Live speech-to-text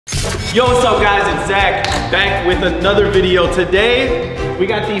Yo, what's up guys, it's Zach, back with another video. Today, we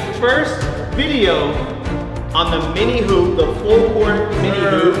got the first video on the mini hoop, the full court mini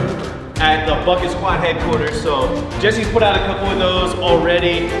hoop at the Bucket Squad headquarters. So, Jesse's put out a couple of those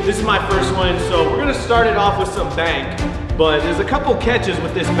already. This is my first one, so we're gonna start it off with some bank, but there's a couple catches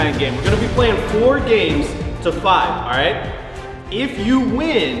with this bank game. We're gonna be playing 4 games to 5, all right? If you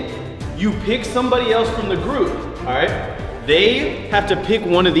win, you pick somebody else from the group, all right? They have to pick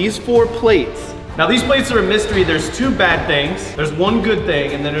one of these 4 plates. Now these plates are a mystery. There's 2 bad things. There's one good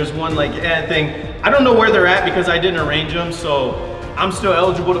thing and then there's one like thing. I don't know where they're at because I didn't arrange them, so I'm still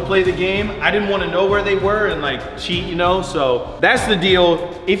eligible to play the game. I didn't want to know where they were and like cheat, you know? So that's the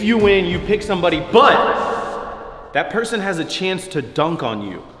deal. If you win, you pick somebody, but that person has a chance to dunk on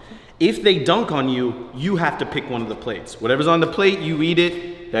you. If they dunk on you, you have to pick one of the plates. Whatever's on the plate, you eat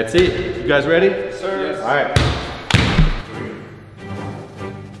it. That's it. You guys ready? Yes, sir. Yes. All right.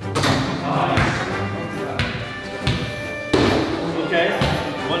 Okay,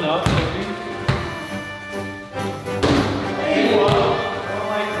 one up. Hey, I don't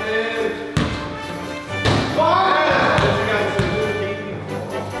like this.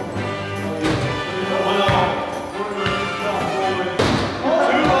 One up.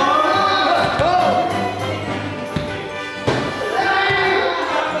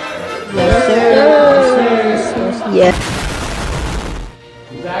 Yes.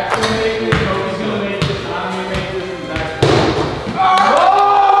 Zach's gonna make this, Mopi's gonna make this, I'm gonna make this, and Zach's gonna make this. Oh!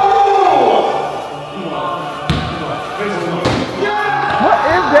 What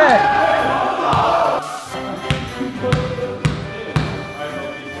is that?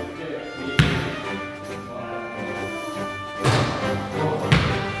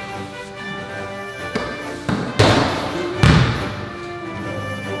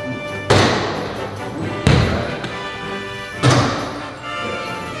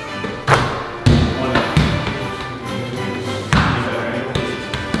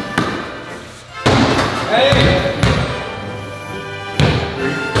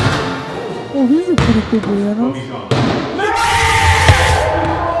 Oh, he's a pretty good weirdo.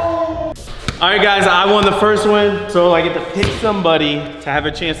 All right, guys, I won the first one, so I get to pick somebody to have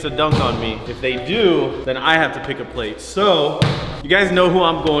a chance to dunk on me. If they do, then I have to pick a plate. So, you guys know who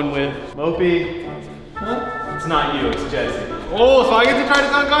I'm going with. Mopi, it's not you, it's Jesse. Oh, so I get to try to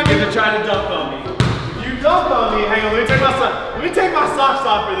dunk on you? You get to try to dunk on me. If you dunk on me, hang on, let me take my socks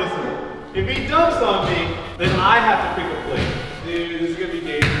off for this one. If he dunks on me, then I have to pick a plate. Dude, this is gonna be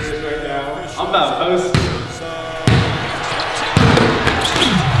dangerous right now. I'm about to post.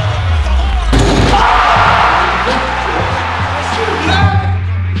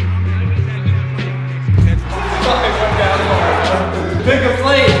 Pick a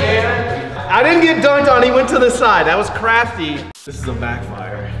plate, man. I didn't get dunked on, he went to the side. That was crafty. This is a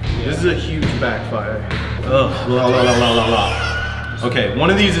backfire. Yeah. This is a huge backfire. Ugh, la la la la la la. Okay, one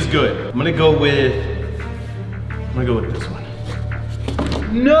of these is good. I'm gonna go with this one.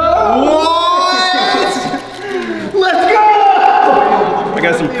 No! What? Let's go! I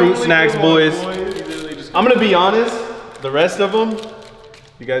got some fruit snacks, boys. I'm gonna be honest, the rest of them,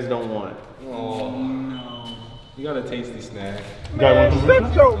 you guys don't want. Oh no. You got a tasty snack. And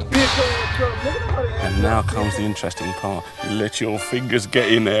now comes the interesting part. Let your fingers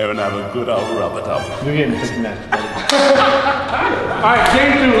get in there and have a good old rub-a-dub. You're getting fruit snacks, buddy. Alright,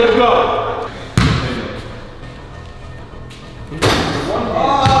 game 2, let's go. Oh,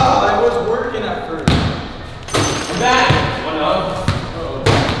 I was working at first. I'm back. One up.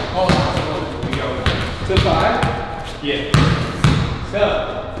 Oh, we go. To 5? Yeah. So,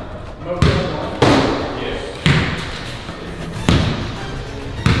 Mopi on 1. Yeah.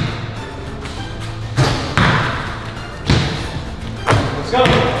 Let's go.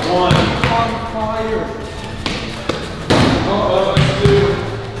 1. On fire. Oh, let's do.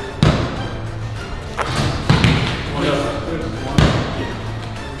 One up.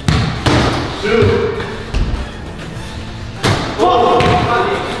 2. Oh!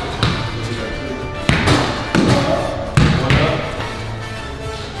 One up.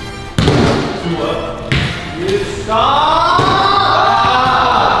 2 up. Yes, stop!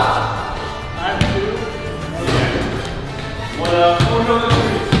 I have 2. Yeah. 1 up. Oh, no, that's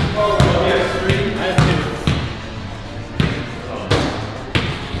 3. Oh, yes, 3. I have 2.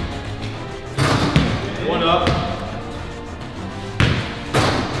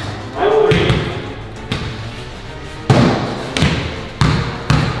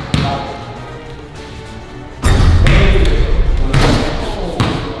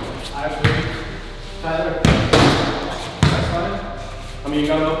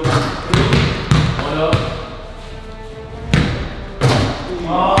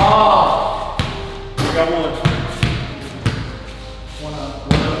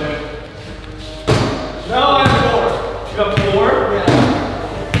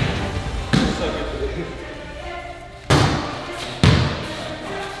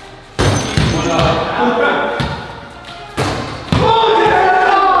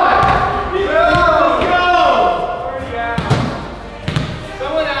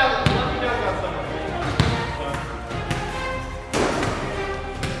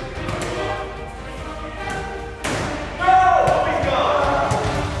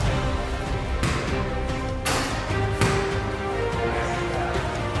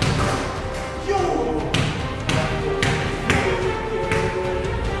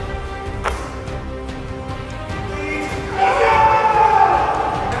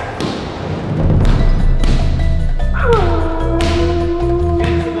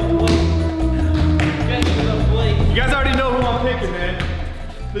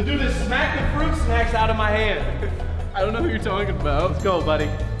 The dude that smacked the fruit snacks out of my hand. I don't know who you're talking about. Let's go, buddy.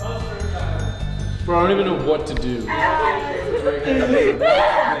 Bro, I don't even know what to do.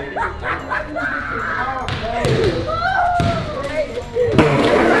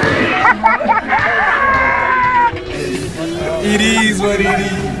 It is what it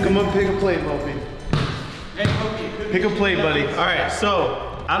is. Come on, pick a plate, Mopi. Pick a plate, buddy. All right,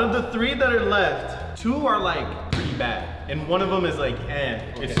 so out of the 3 that are left, 2 are like pretty bad. And one of them is like,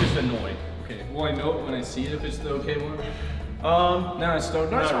 it's just annoying. Okay, will I know when I see it if it's the okay one? No, it's still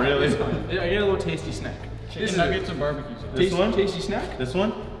not really. It's fine. I get a little tasty snack. Chicken nuggets and barbecue sauce. This one? Tasty snack? This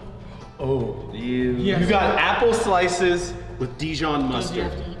one? Oh, Yeah. you got apple slices with Dijon mustard. You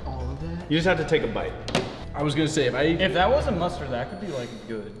have to eat all of that? You just have to take a bite. I was gonna say, If that wasn't mustard, that could be like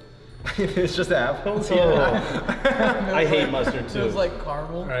good. It's just apples? Yeah. I hate mustard too. It was like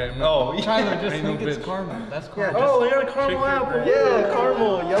caramel. alright, Oh, yeah. Tyler, just Ain't think no it's bitch. caramel. That's caramel. Oh, we got a caramel apple. Yeah,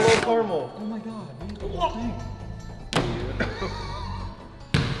 caramel, yellow caramel. Oh my god, we did the whole thing.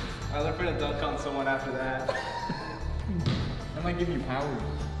 I was gonna dunk on someone after that. That might give you powers.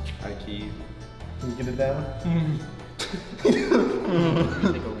 Hi, Keith. Can you get it down? Take a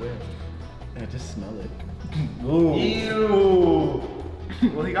whiff. Yeah, just smell it. Ooh. Ew.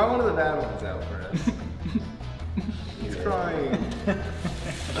 Well, he got one of the bad ones out for us. He's crying.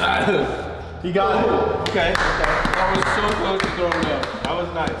 He got it. Okay. that was so close to throwing up. That was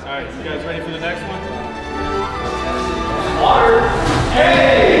nice. All right, you guys ready for the next one? Water.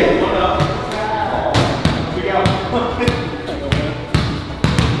 Hey! What up? We got one.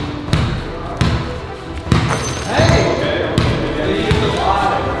 Hey! Okay. It's a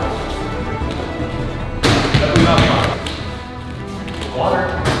lot. Water.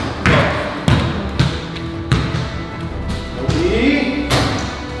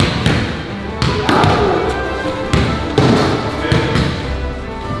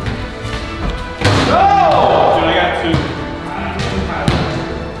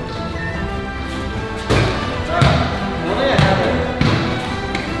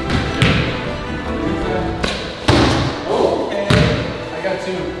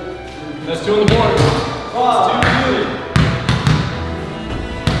 That's 2 on the board. That's 2 good.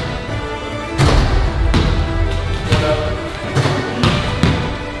 What up?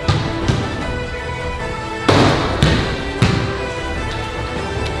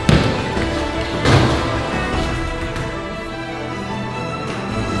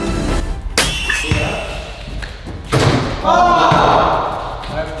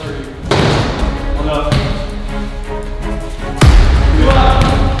 That's 3. What up?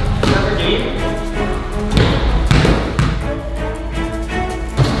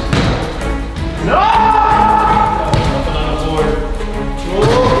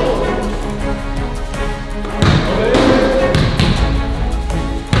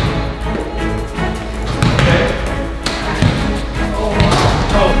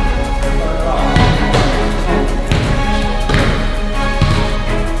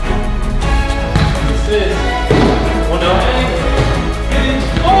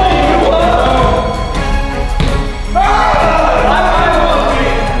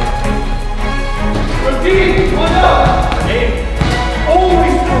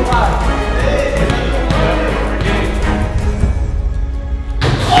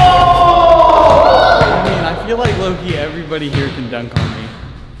 Everybody here can dunk on me.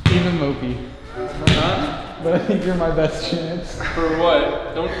 Even Mopi. But I think you're my best chance. For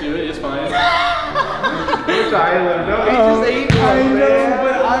what? Don't do it, it's fine. Tyler, no, he just ate one, I know, man.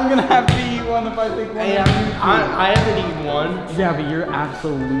 but I'm gonna have to eat one if I take one. Hey, I haven't eaten one. Yeah, but you're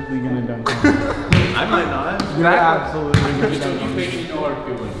absolutely gonna dunk on me. I might not. You're absolutely gonna Kris, dunk don't on you me. think you know our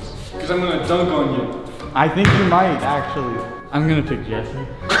feelings? Because I'm gonna dunk on you. I think you might, actually. I'm gonna pick Jesse.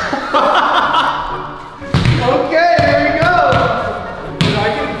 Okay, here we go.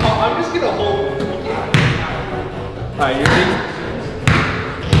 I'm just gonna hold it. Alright, you ready?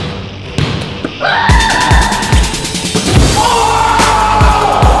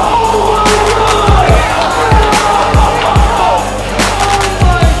 Oh!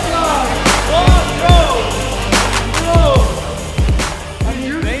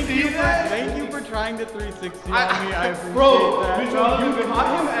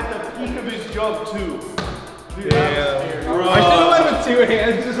 jump too. Dude, yeah, bro. I should have went with 2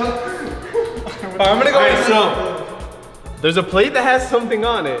 hands. Just like... I'm gonna go. Alright, so there's a plate that has something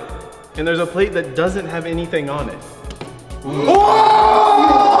on it, and there's a plate that doesn't have anything on it.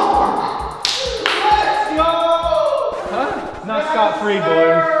 Oh! Let's go! Huh? Not scot-free,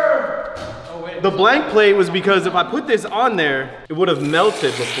 boys. Oh, wait. The blank plate was because if I put this on there, it would have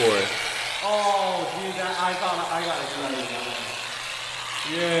melted before. Oh, dude, I thought I got it.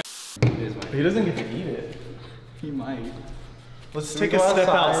 Yeah. He doesn't get to eat it. He might. Let's take a step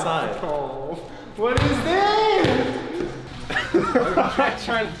outside. Oh. What is this? I'm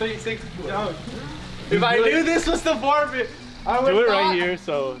trying to 360 down. If I knew this was the forfeit, I would do it right here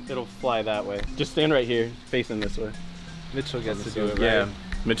so it'll fly that way. Just stand right here, facing this way. Mitchell gets to do it, right? Yeah,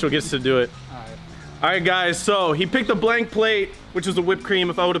 Mitchell gets to do it. All right, guys, so he picked a blank plate, which was a whipped cream.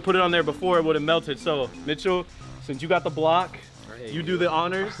 If I would have put it on there before, it would have melted. So, Mitchell, since you got the block, you do the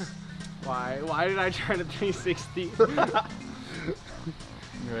honors. Why did I try to 360? You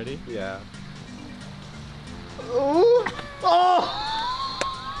ready? Yeah. Ooh. Oh!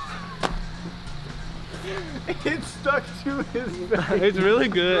 It stuck to his face. It's really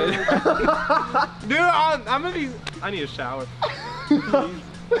good. Dude, I'm gonna be... I need a shower. You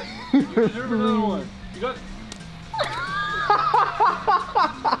deserve another one. You got...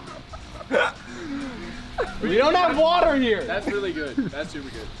 We don't have water here. That's really good. That's super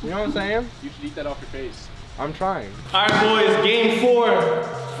good. You know what I'm saying? You should eat that off your face. I'm trying. All right, boys, game 4.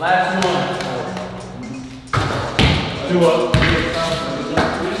 Last one. 2 up.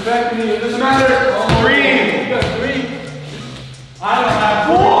 Respect me. It doesn't matter. 3. You got 3. I don't have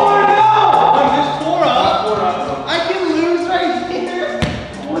 4. No! I'm just 4 up. 4 up. I can lose right here.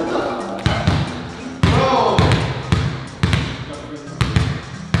 What the? Bro.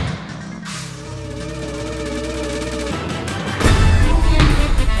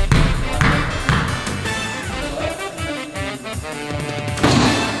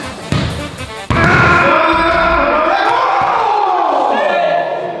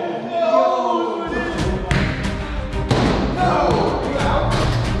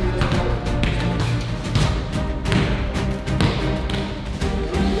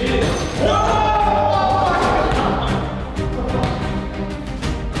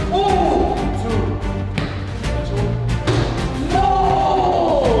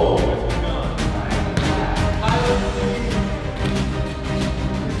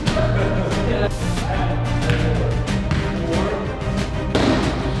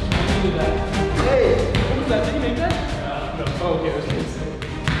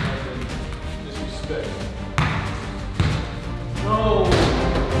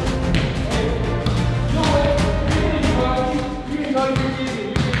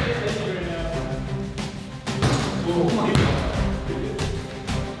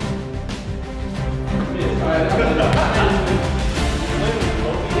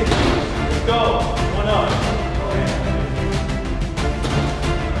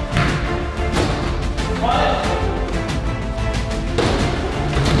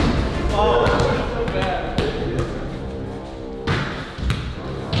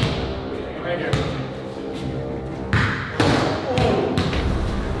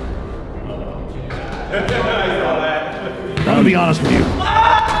 I'm gonna be honest with you.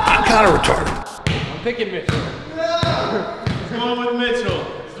 I'm kind of retarded. I'm picking Mitchell. He's going with Mitchell.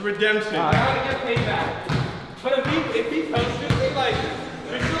 It's the redemption. I gotta get paid back. But if he posts it, like,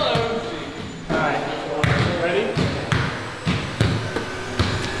 Mitchell owns me. Alright. Ready?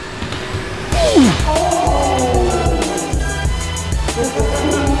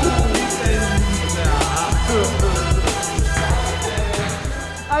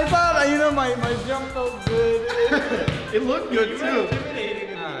 I thought, you know, my jump felt good. It looked good too.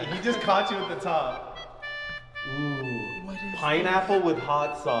 He just caught you at the top. Ooh. What is Pineapple with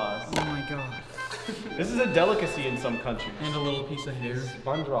hot sauce. Oh my god. This is a delicacy in some countries. And a little piece of hair.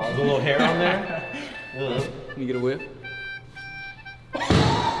 Sponge roll. There's a little hair on there. Can you get a whip?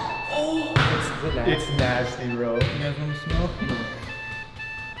 It's nasty, bro. You guys want to smell?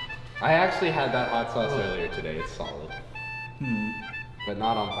 I actually had that hot sauce earlier today. It's solid. But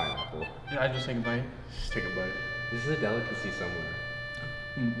not on pineapple. Yeah, I just take a bite. Just take a bite. This is a delicacy somewhere.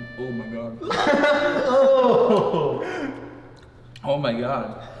 Oh my god. Oh! Oh my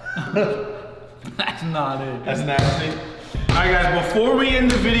god. That's not it. That's nasty. Alright guys, before we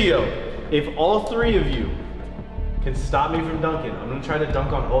end the video, if all 3 of you can stop me from dunking, I'm gonna try to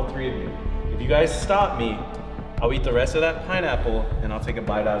dunk on all 3 of you. If you guys stop me, I'll eat the rest of that pineapple and I'll take a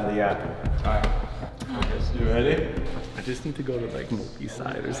bite out of the apple. Alright. You ready? I just need to go to like Mopi's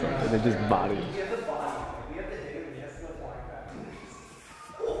side or something and just body him.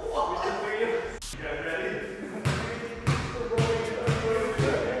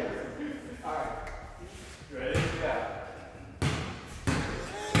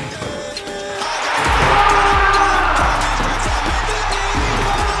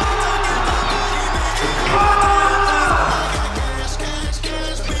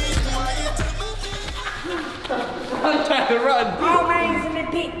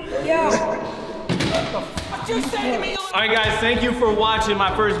 All right, guys, thank you for watching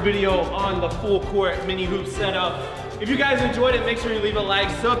my first video on the full court mini hoop setup. If you guys enjoyed it, make sure you leave a like,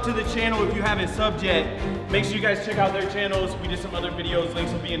 sub to the channel if you haven't subbed yet. Make sure you guys check out their channels. We did some other videos,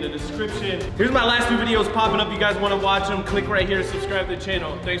 links will be in the description. Here's my last 2 videos popping up. You guys wanna watch them, click right here to subscribe to the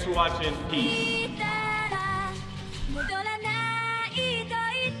channel. Thanks for watching, peace.